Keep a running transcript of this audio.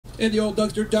in the old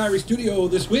Doug's Dirt Diary studio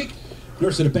this week.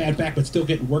 Nursing a bad back, but still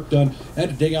getting work done. I had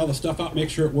to dig all the stuff out,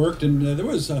 make sure it worked, and there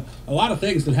was a lot of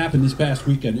things that happened this past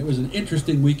weekend. It was an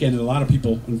interesting weekend, and a lot of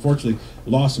people, unfortunately,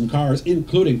 lost some cars,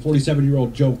 including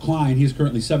 47-year-old Joe Kline. He's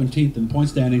currently 17th in point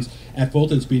standings at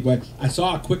Fulton Speedway. I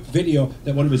saw a quick video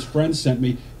that one of his friends sent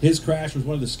me. His crash was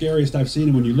one of the scariest I've seen,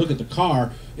 and when you look at the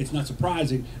car, it's not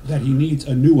surprising that he needs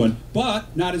a new one,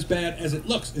 but not as bad as it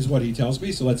looks, is what he tells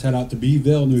me. So let's head out to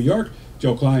Beeville, New York.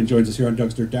 Joe Kline joins us here on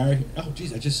Doug's Dirt Diary. Oh,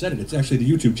 geez, I just said it. It's actually the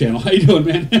YouTube channel. How you doing,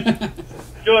 man?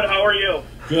 Good. How are you?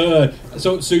 Good.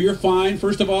 So you're fine.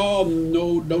 First of all,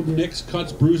 no nicks,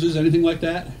 cuts, bruises, anything like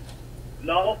that?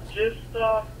 No, just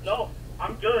no.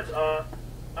 I'm good. I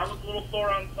was a little sore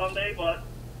on Sunday, but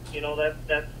you know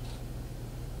that's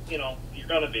you're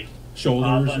gonna be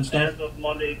shoulders but and stuff. As of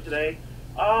Monday today,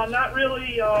 not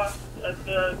really.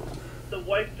 The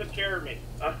wife took care of me,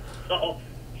 so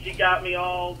she got me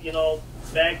all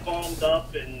bag bombed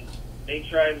up and made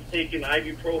sure I was taking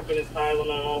ibuprofen and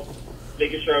Tylenol,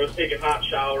 making sure I was taking hot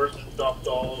showers and stuff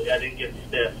so I didn't get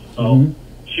stiff. So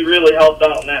she really helped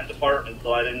out in that department,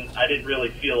 so I didn't really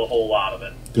feel a whole lot of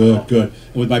it. Good, good.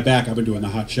 And with my back, I've been doing the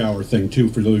hot shower thing too.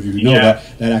 For those of you who know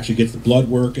that actually gets the blood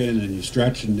working, and you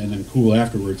stretch and then cool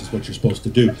afterwards is what you're supposed to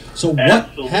do. So what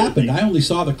happened? I only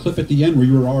saw the clip at the end where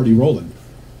you were already rolling.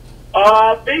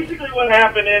 Basically what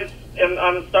happened is,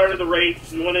 on the start of the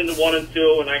race, we went into 1 and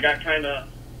 2, and I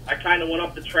kind of went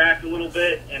up the track a little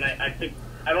bit, and I think,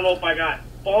 I don't know if I got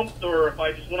bumped or if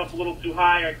I just went up a little too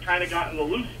high. I kind of got in the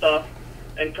loose stuff,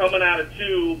 and coming out of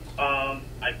 2,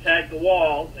 I tagged the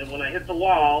wall, and when I hit the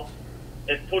wall,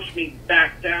 it pushed me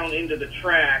back down into the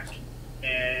track,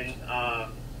 and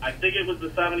I think it was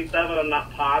the 77. I'm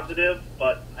not positive,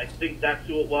 but I think that's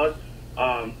who it was.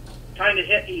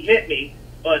 He hit me,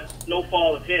 but no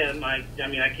fault of him. I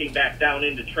came back down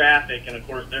into traffic, and of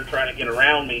course they're trying to get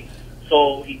around me.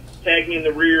 So he tagged me in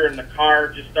the rear, and the car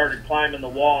just started climbing the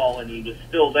wall, and he was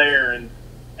still there. And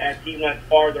as he went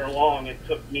farther along, it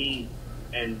took me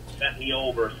and sent me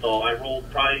over. So I rolled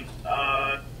probably,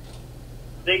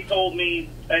 they told me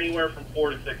anywhere from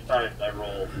 4 to 6 times I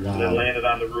rolled, and then landed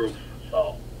on the roof.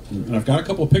 So. And I've got a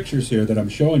couple of pictures here that I'm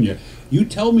showing you. You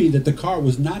tell me that the car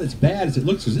was not as bad as it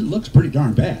looks, because it looks pretty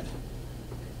darn bad.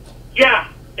 Yeah,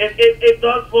 it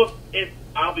does look,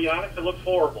 I'll be honest, it looks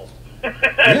horrible.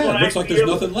 Yeah, it looks like there's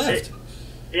nothing left.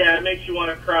 It makes you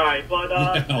want to cry. But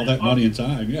all that money and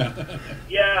time, yeah.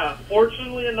 Yeah,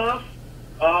 fortunately enough,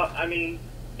 there's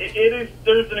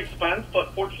an expense,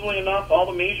 but fortunately enough, all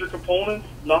the major components,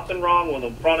 nothing wrong with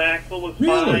them. Front axle was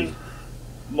fine,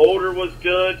 motor was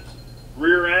good,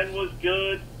 rear end was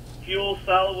good, fuel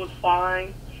cell was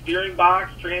fine, steering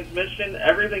box, transmission,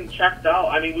 everything checked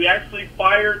out. We actually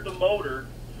fired the motor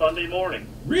Sunday morning.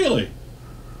 Really?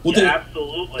 Well,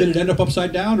 absolutely. Did it end up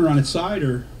upside down or on its side,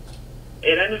 or?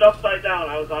 It ended upside down.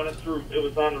 I was on its roof. It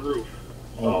was on the roof.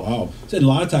 Oh, wow. So a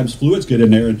lot of times fluids get in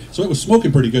there, and so it was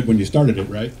smoking pretty good when you started it,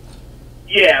 right?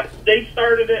 Yeah, they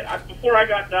started it before I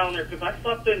got down there, because I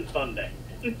slept in Sunday.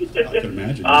 I can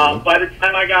imagine. By the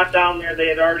time I got down there, they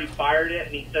had already fired it,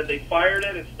 and he said they fired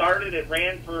it, it started, it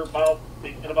ran for about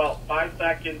 5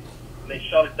 seconds, and they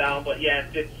shut it down. But yeah,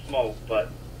 it did smoke. But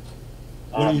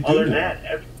what do you do other than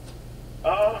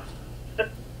now? that,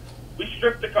 we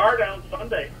stripped the car down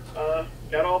Sunday.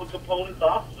 Got all the components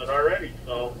off of it already.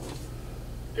 So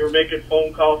they were making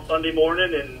phone calls Sunday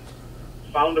morning and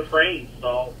found a frame.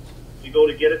 So we go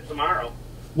to get it tomorrow.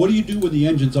 What do you do when the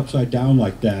engine's upside down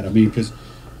like that? Because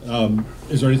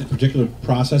is there any particular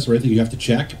process or anything you have to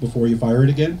check before you fire it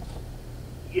again?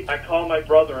 I call my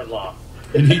brother-in-law.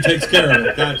 And he takes care of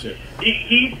it. Gotcha.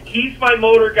 He's my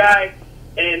motor guy,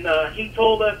 and he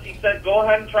told us, he said, go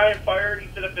ahead and try and fire it. He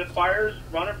said, if it fires,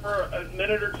 run it for a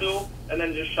minute or two, and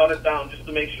then just shut it down just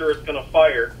to make sure it's going to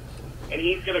fire. And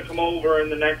he's going to come over in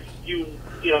the next few,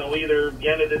 either the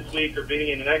end of this week or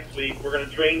beginning of next week. We're going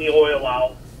to drain the oil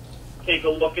out, take a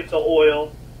look at the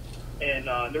oil,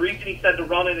 and the reason he said to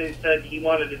run it is he said he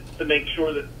wanted it to make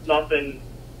sure that nothing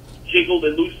jiggled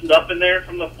and loosened up in there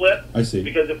from the flip. I see.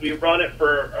 Because if we run it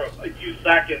for a few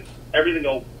seconds, everything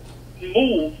will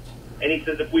move. And he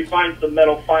says if we find some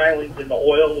metal filings in the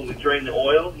oil when we drain the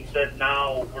oil, he said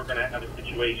now we're going to have a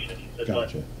situation. He said,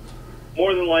 gotcha. But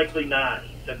more than likely not.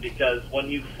 He said because when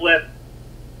you flip,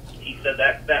 he said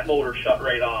that motor shut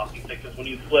right off. He said because when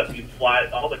you flip, you fly,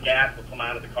 all the gas will come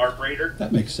out of the carburetor.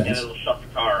 That makes sense. And it'll shut the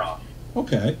car off.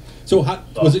 Okay. So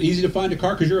was it easy to find a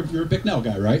car? Because you're a Bicknell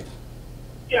guy, right?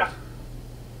 Yeah.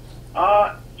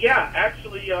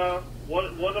 Actually,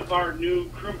 one of our new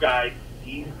crew guys,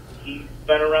 he's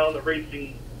been around the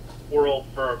racing world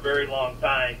for a very long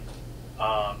time.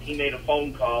 He made a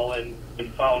phone call, and we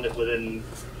found it within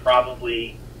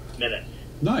probably minutes.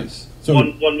 Nice. So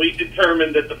when we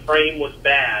determined that the frame was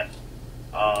bad,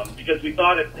 because we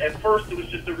thought at first it was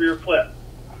just a rear clip.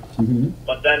 Mm-hmm.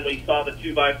 But then we saw the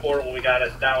 2x4 when we got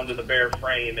it down to the bare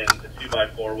frame, and the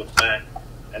 2x4 was bent.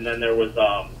 And then there was,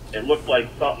 it looked like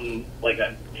something like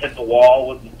hit the wall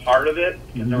was part of it,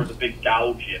 because there was a big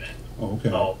gouge in it. Oh, okay.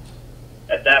 So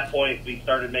at that point, we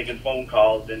started making phone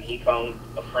calls, and he found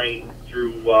a frame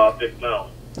through Big Mel.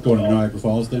 Going to Niagara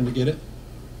Falls then to get it?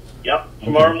 Yep.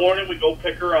 Tomorrow morning we go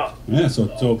pick her up. Yeah, so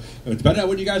depending on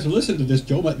when you guys are listening to this,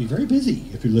 Joe might be very busy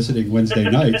if you're listening Wednesday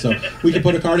night. So we can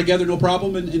put a car together, no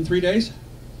problem, in 3 days?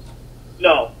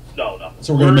 No.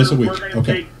 So we're going to miss a week.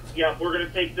 Okay. We're going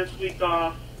to take this week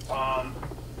off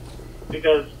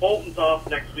because Fulton's off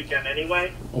next weekend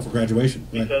anyway. Oh, for graduation.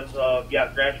 Right. Because,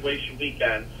 graduation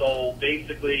weekend. So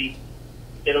basically,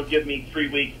 it'll give me 3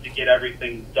 weeks to get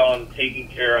everything done, taken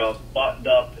care of, buttoned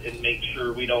up, and make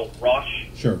sure we don't rush.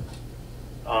 Sure.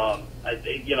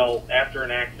 After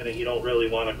an accident, you don't really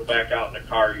want to go back out in a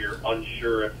car. You're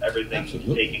unsure if everything's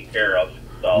taken care of.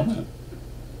 So, yeah.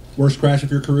 Worst crash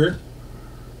of your career?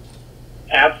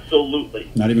 Absolutely.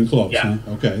 Not even close. Yeah.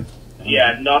 Huh? Okay.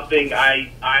 Yeah, nothing.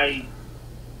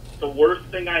 The worst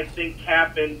thing I think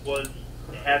happened was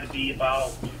it had to be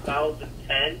about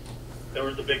 2010. There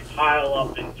was a big pile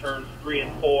up in turns 3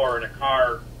 and 4, and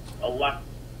a left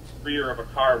rear of a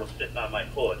car was sitting on my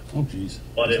hood. Oh, jeez.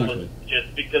 But That's it was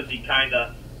just because he kind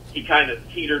of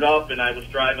teetered up, and I was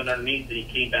driving underneath, and he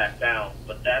came back down.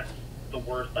 But that's the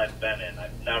worst I've been in.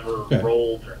 I've never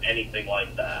rolled or anything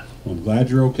like that. Well, I'm glad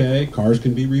you're okay. Cars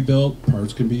can be rebuilt,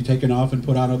 parts can be taken off and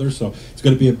put on others. So it's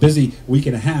going to be a busy week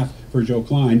and a half for Joe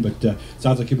Kline, but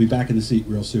sounds like he'll be back in the seat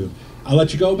real soon. I'll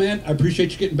let you go, man. I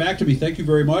appreciate you getting back to me. Thank you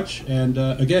very much. And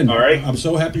again, all right. I'm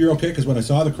so happy you're okay, because when I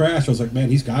saw the crash, I was like, man,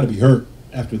 he's got to be hurt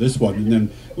after this one. And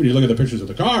then when you look at the pictures of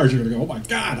the cars, you're going to go, oh, my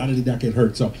God, how did he not get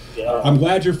hurt? So I'm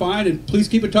glad you're fine, and please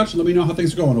keep in touch and let me know how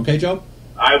things are going. Okay, Joe?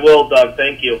 I will, Doug.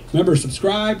 Thank you. Remember,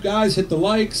 subscribe, guys. Hit the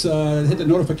likes, hit the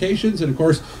notifications, and, of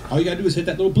course, all you got to do is hit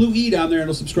that little blue E down there, and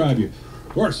it'll subscribe you. Of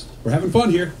course, we're having fun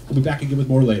here. We'll be back again with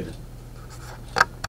more later.